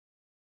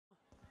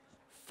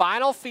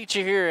final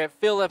feature here at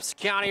Phillips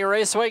County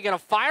Raceway. Going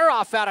to fire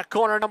off out of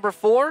corner number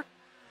 4.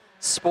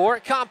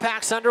 Sport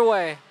Compact's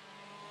underway.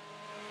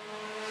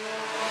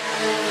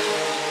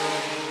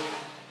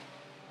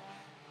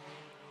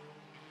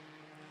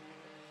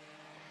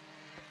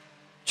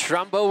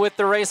 Trumbo with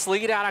the race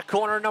lead out of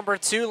corner number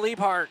 2.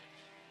 Liebhart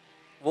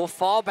will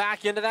fall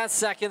back into that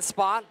second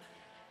spot.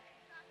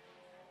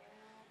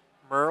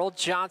 Merle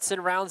Johnson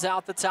rounds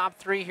out the top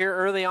 3 here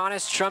early on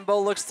as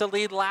Trumbo looks to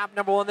lead lap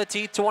number 1. The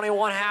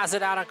T21 has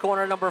it out of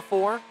corner number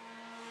 4.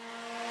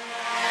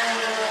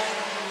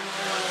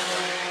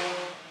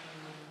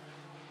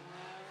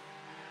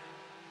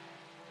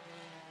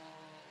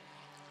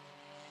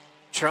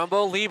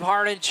 Trumbo,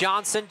 Liebhart, and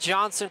Johnson.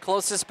 Johnson,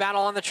 closest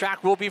battle on the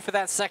track will be for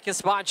that second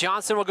spot.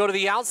 Johnson will go to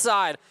the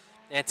outside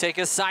and take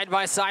a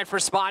side-by-side for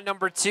spot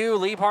number 2.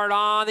 Liebhart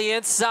on the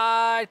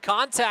inside.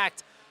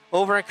 Contact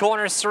over in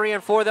corners 3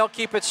 and 4. They'll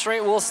keep it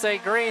straight. We'll stay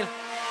green.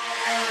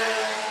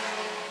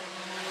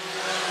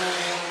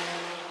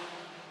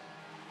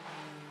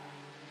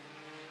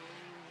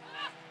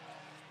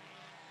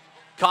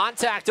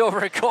 Contact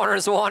over in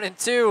corners 1 and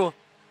 2.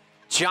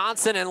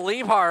 Johnson and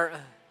Liebhart.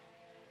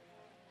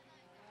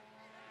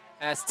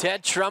 As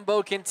Ted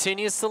Trumbo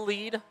continues to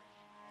lead.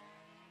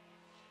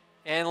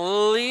 And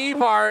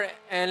Liebhart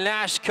and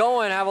Nash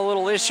Cohen have a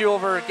little issue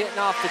over getting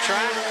off the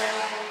track.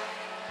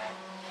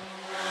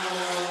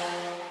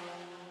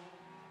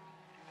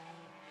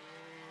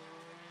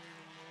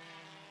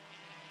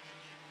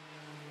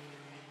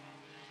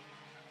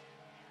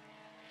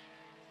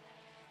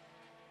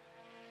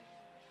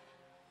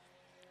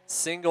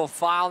 Single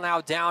file now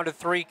down to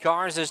 3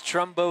 cars as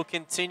Trumbo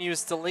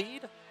continues to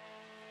lead.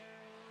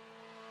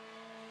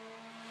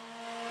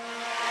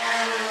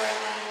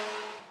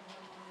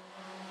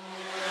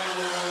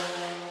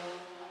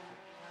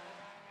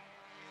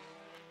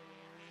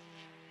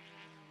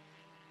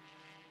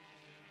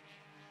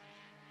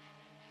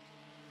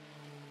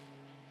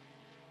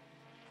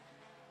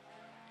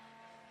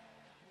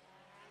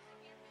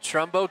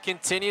 Trumbo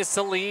continues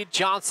to lead.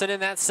 Johnson in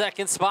that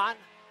second spot.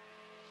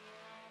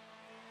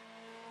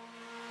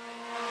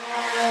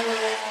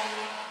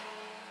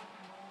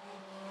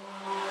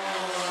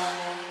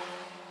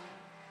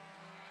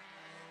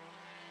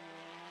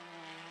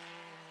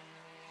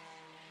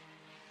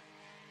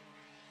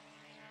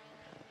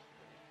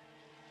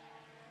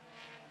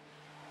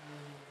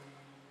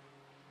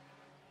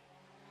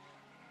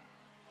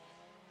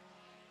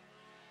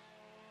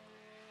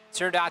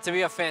 Turned out to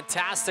be a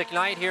fantastic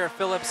night here at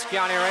Phillips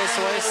County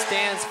Raceway.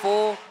 Stands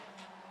full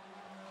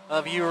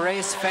of you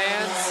race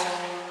fans.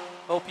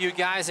 Hope you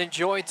guys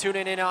enjoy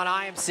tuning in on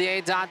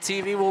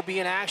IMCA.TV. We'll be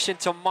in action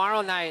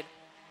tomorrow night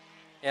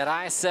at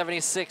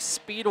I-76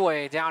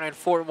 Speedway down in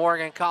Fort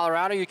Morgan,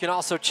 Colorado. You can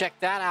also check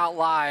that out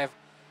live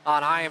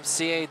on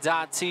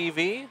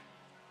IMCA.TV.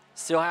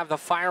 Still have the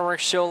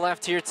fireworks show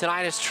left here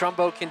tonight as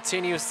Trumbo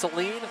continues to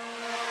lead.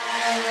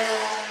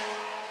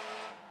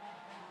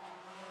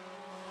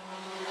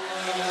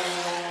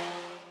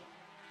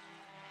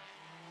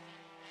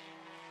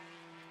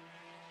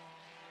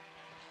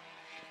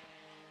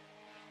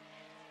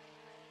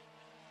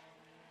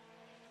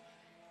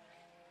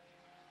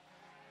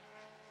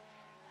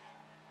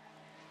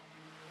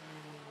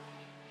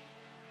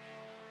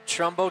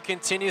 Trumbo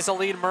continues to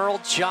lead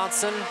Merle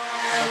Johnson in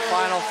the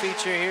final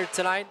feature here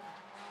tonight.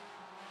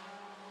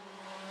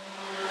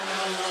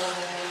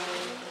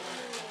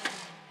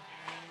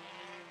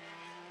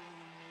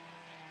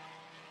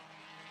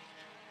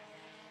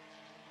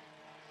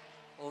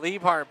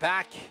 Liebhart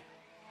back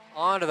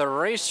onto the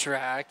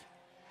racetrack.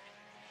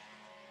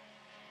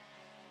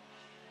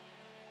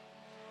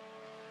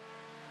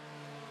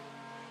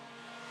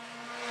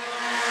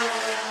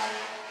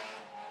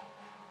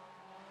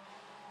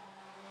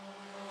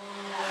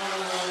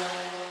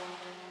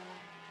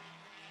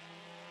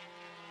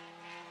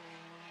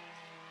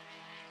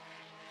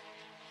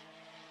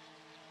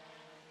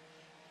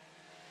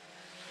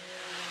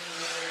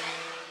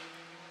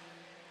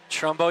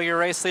 Trumbo, your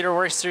race leader,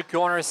 works through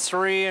corners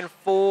 3 and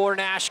 4.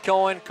 Nash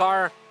Cohen,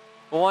 car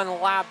 1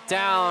 lap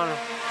down.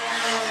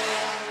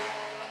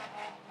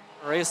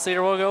 Race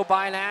leader will go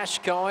by Nash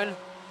Cohen.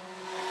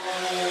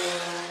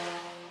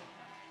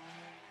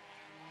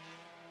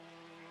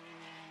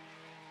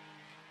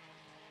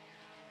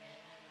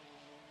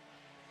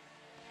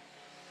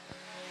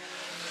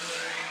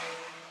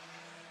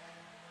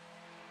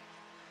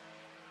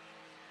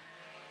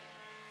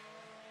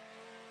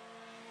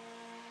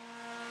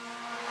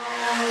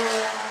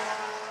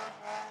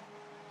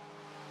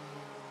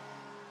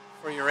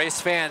 Race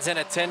fans in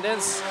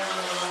attendance,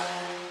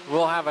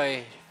 we'll have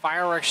a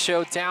fireworks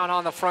show down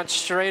on the front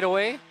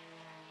straightaway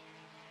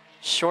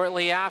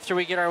shortly after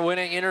we get our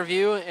winning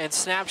interview and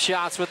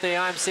snapshots with the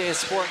IMCA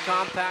Sport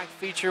Compact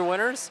feature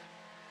winners.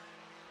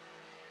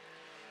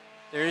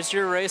 There's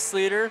your race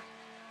leader.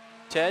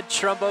 Ted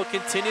Trumbo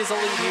continues to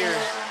lead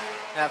here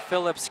at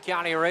Phillips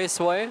County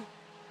Raceway.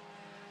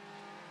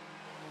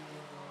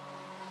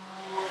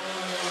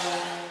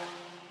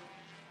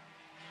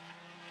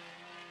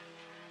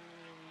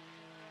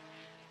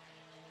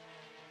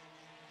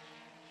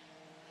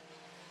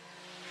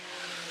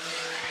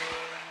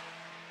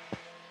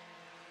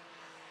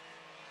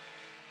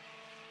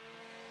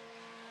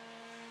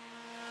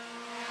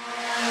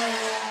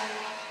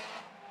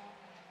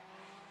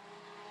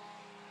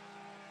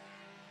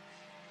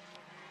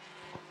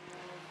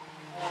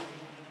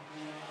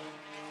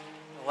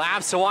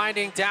 Laps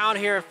winding down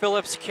here at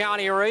Phillips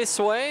County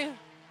Raceway.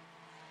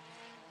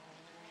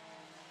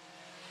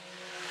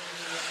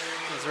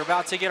 As we're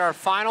about to get our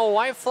final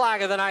white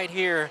flag of the night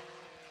here.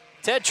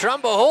 Ted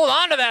Trumbo, hold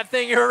on to that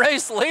thing, you're a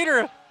race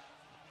leader.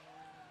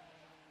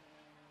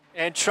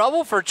 And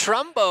trouble for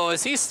Trumbo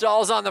as he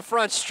stalls on the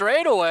front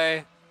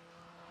straightaway.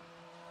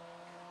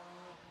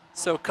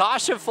 So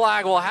caution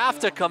flag will have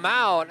to come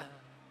out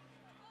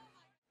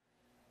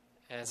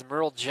as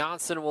Merle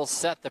Johnson will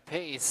set the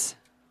pace.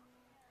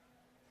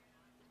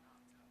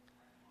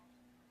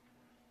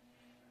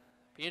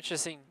 Be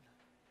interesting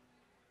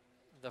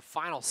the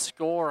final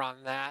score on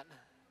that,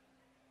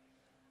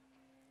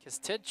 because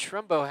Ted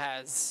Trumbo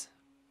has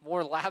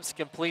more laps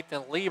complete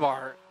than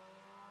Liebart.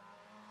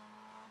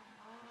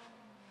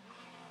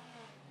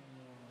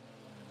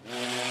 He's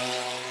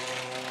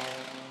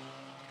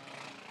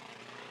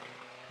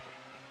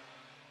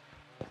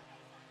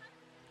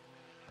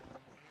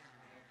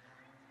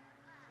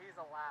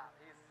a lap.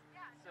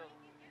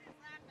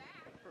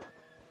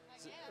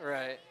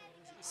 Right.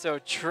 So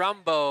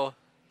Trumbo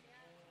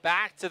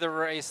back to the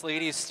race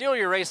lead. He's still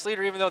your race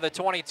leader, even though the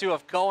 22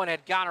 of Cohen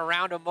had gone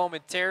around him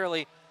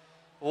momentarily.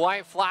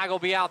 White flag will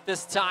be out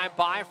this time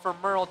by for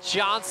Merle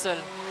Johnson.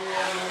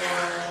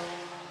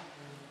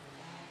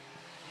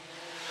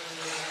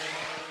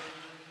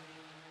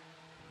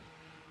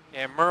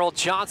 And Merle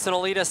Johnson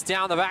will lead us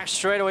down the back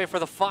straightaway for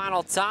the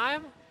final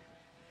time.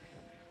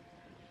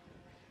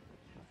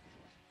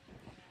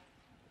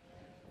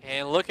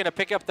 And looking to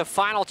pick up the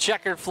final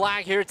checkered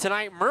flag here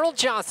tonight, Merle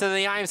Johnson in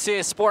the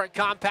IMCA Sport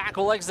Compact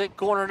will exit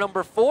corner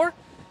number 4.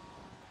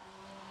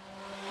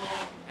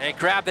 And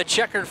grab the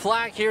checkered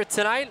flag here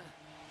tonight.